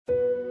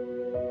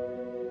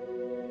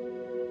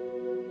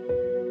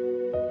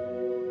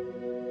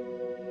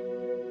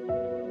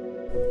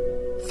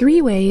3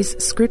 Ways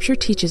Scripture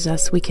Teaches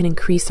Us We Can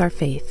Increase Our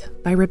Faith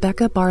by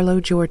Rebecca Barlow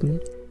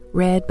Jordan,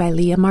 read by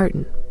Leah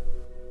Martin.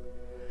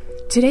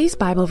 Today's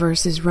Bible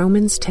verse is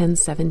Romans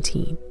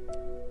 10:17.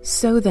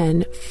 So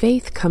then,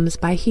 faith comes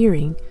by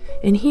hearing,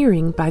 and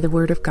hearing by the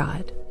Word of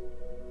God.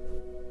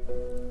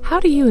 How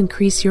do you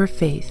increase your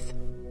faith?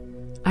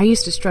 I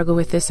used to struggle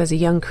with this as a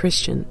young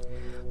Christian,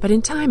 but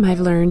in time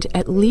I've learned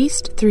at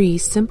least 3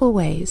 simple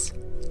ways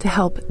to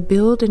help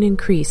build and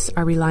increase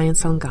our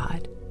reliance on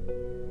God.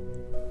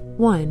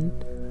 1.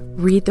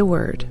 Read the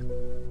Word.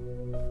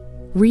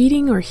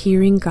 Reading or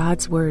hearing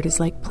God's Word is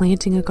like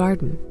planting a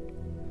garden.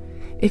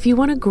 If you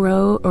want to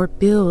grow or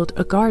build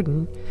a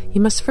garden,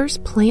 you must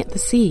first plant the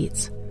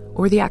seeds,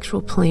 or the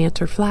actual plant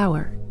or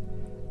flower.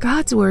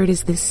 God's Word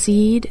is the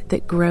seed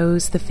that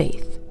grows the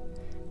faith.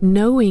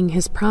 Knowing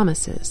His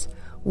promises,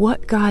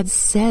 what God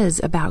says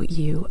about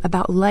you,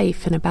 about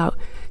life, and about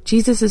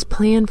Jesus'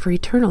 plan for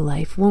eternal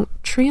life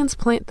won't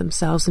transplant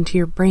themselves into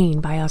your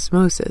brain by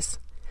osmosis.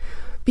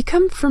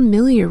 Become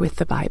familiar with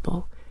the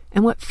Bible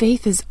and what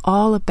faith is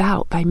all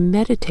about by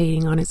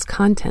meditating on its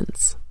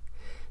contents.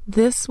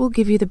 This will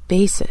give you the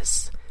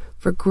basis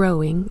for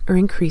growing or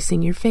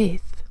increasing your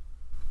faith.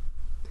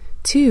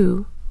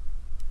 2.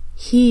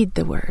 Heed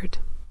the Word.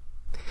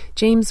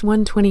 James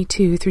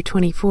 1:22 through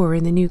 24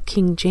 in the New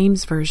King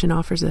James Version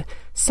offers a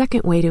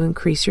second way to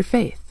increase your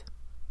faith.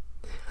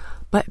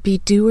 But be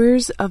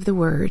doers of the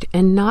Word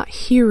and not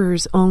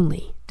hearers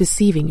only,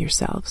 deceiving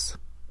yourselves.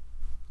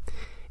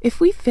 If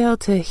we fail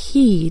to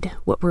heed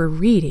what we're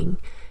reading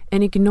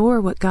and ignore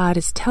what God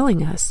is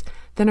telling us,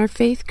 then our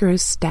faith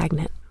grows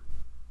stagnant.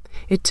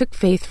 It took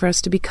faith for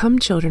us to become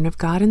children of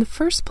God in the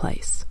first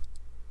place.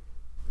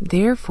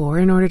 Therefore,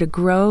 in order to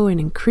grow and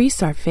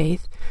increase our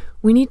faith,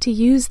 we need to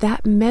use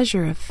that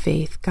measure of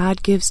faith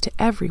God gives to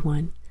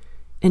everyone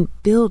and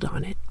build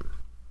on it.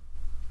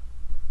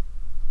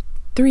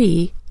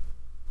 3.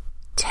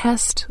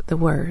 Test the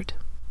Word.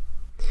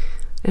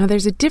 Now,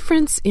 there's a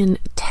difference in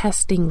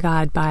testing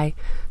God by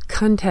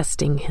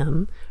contesting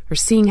Him, or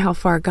seeing how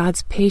far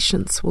God's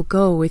patience will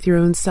go with your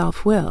own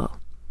self-will,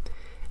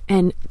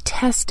 and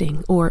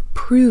testing or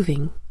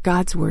proving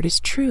God's Word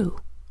is true.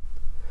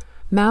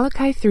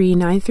 Malachi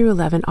 3:9 through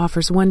 11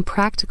 offers one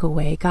practical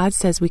way God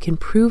says we can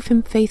prove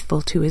Him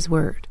faithful to His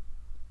Word.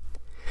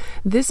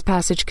 This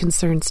passage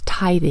concerns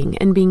tithing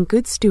and being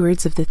good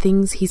stewards of the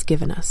things He's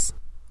given us.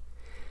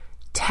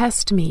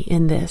 Test me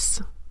in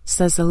this,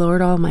 says the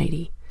Lord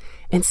Almighty,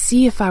 and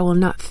see if I will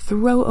not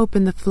throw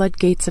open the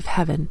floodgates of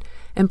heaven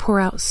and pour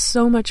out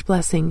so much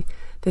blessing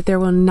that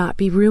there will not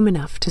be room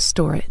enough to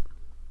store it.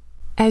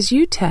 As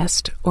you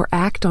test or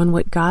act on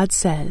what God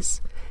says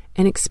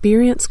and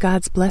experience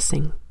God's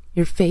blessing,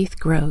 your faith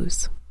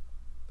grows.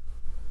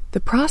 The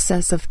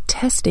process of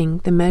testing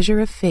the measure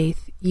of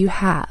faith you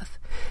have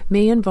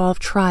may involve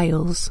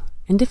trials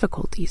and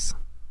difficulties.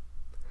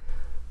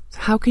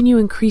 How can you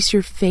increase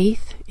your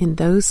faith in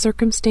those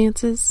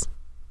circumstances?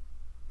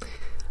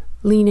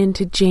 Lean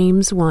into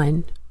James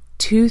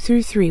 1:2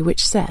 through 3,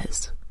 which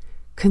says,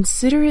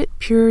 "Consider it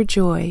pure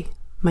joy,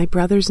 my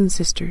brothers and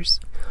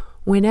sisters,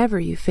 whenever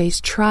you face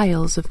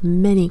trials of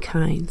many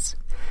kinds,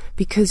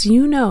 because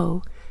you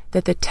know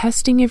that the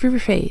testing of your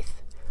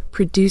faith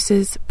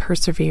produces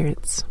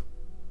perseverance."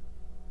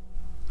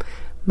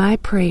 My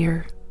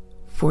prayer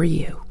for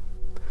you,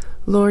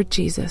 Lord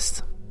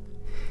Jesus,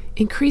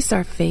 increase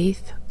our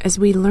faith as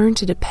we learn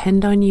to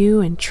depend on you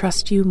and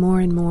trust you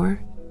more and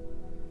more.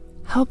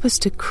 Help us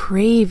to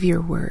crave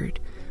your word,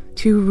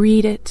 to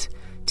read it,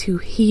 to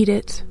heed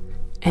it,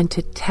 and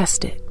to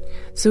test it,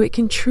 so it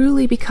can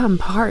truly become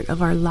part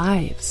of our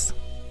lives.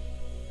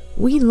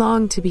 We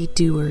long to be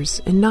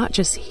doers and not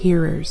just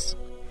hearers.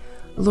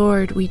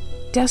 Lord, we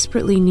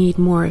desperately need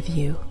more of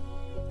you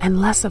and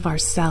less of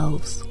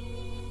ourselves.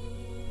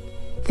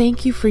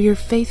 Thank you for your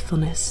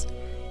faithfulness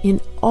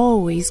in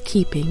always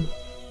keeping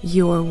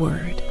your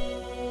word.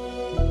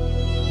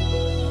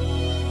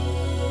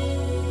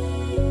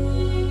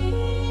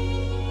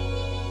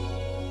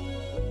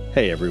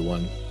 Hey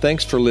everyone,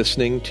 thanks for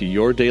listening to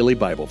Your Daily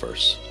Bible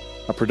Verse,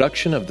 a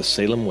production of the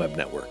Salem Web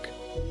Network.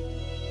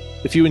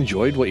 If you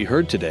enjoyed what you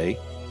heard today,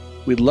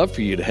 we'd love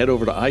for you to head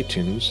over to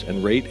iTunes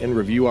and rate and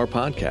review our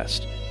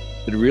podcast.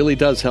 It really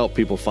does help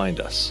people find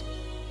us.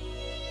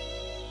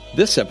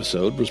 This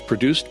episode was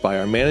produced by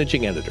our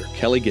managing editor,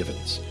 Kelly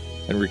Givens,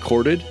 and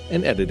recorded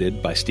and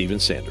edited by Stephen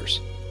Sanders.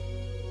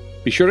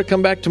 Be sure to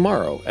come back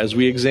tomorrow as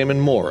we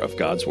examine more of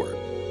God's Word.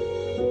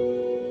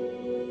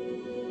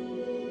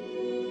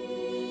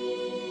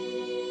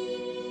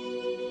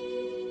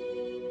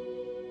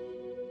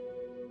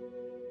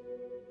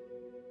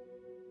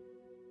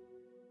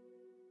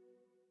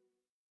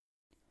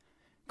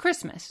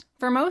 Christmas.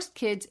 For most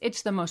kids,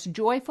 it's the most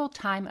joyful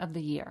time of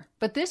the year.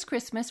 But this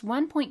Christmas,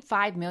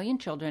 1.5 million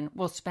children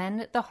will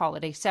spend the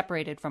holiday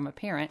separated from a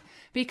parent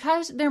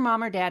because their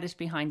mom or dad is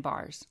behind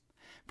bars.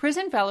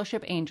 Prison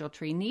Fellowship Angel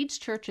Tree needs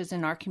churches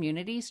in our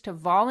communities to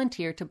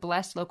volunteer to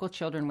bless local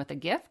children with a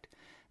gift,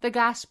 the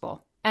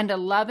gospel, and a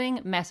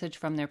loving message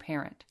from their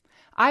parent.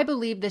 I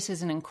believe this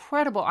is an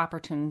incredible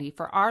opportunity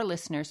for our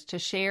listeners to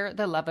share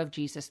the love of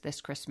Jesus this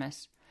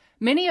Christmas.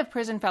 Many of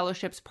Prison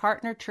Fellowship's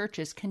partner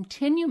churches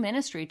continue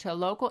ministry to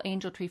local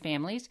Angel Tree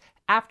families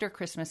after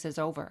Christmas is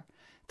over.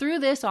 Through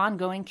this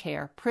ongoing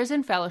care,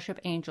 Prison Fellowship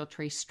Angel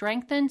Tree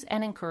strengthens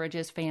and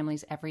encourages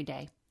families every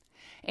day.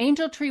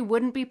 Angel Tree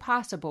wouldn't be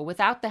possible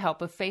without the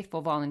help of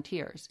faithful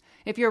volunteers.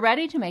 If you're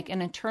ready to make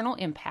an eternal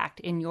impact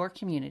in your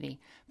community,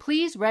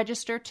 please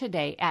register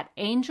today at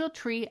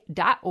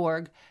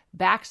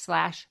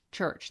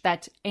angeltree.org/church.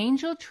 That's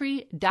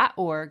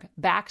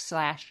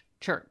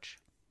angeltree.org/church.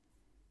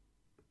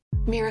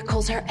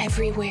 Miracles are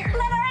everywhere.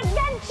 Let our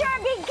adventure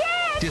begin!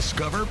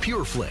 Discover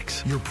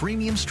PureFlix, your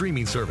premium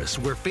streaming service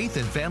where faith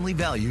and family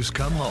values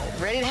come home.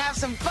 Ready to have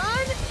some fun?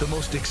 The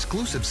most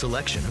exclusive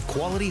selection of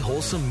quality,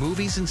 wholesome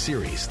movies and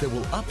series that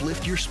will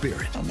uplift your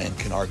spirit. A man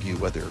can argue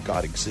whether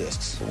God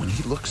exists, but when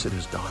he looks at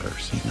his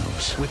daughters, he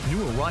knows. With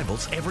new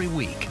arrivals every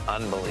week.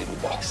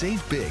 Unbelievable.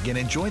 Save big and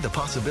enjoy the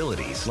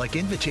possibilities, like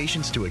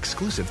invitations to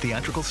exclusive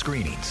theatrical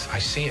screenings. I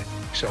see it,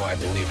 so I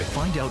believe it.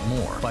 Find out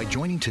more by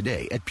joining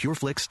today at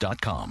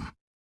pureflix.com.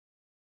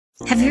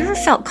 Have you ever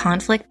felt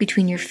conflict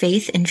between your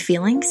faith and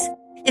feelings?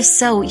 If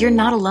so, you're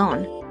not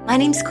alone. My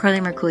name's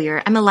Carly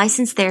Mercoulier. I'm a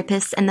licensed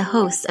therapist and the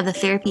host of the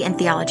Therapy and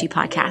Theology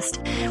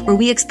podcast, where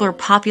we explore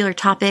popular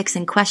topics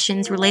and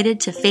questions related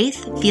to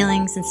faith,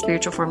 feelings, and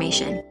spiritual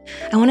formation.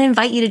 I want to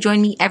invite you to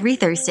join me every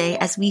Thursday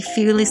as we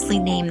fearlessly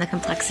name the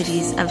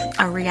complexities of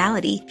our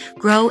reality,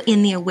 grow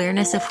in the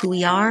awareness of who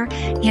we are,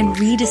 and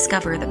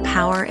rediscover the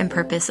power and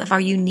purpose of our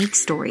unique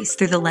stories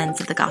through the lens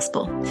of the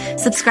gospel.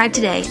 Subscribe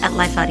today at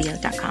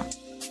lifeaudio.com.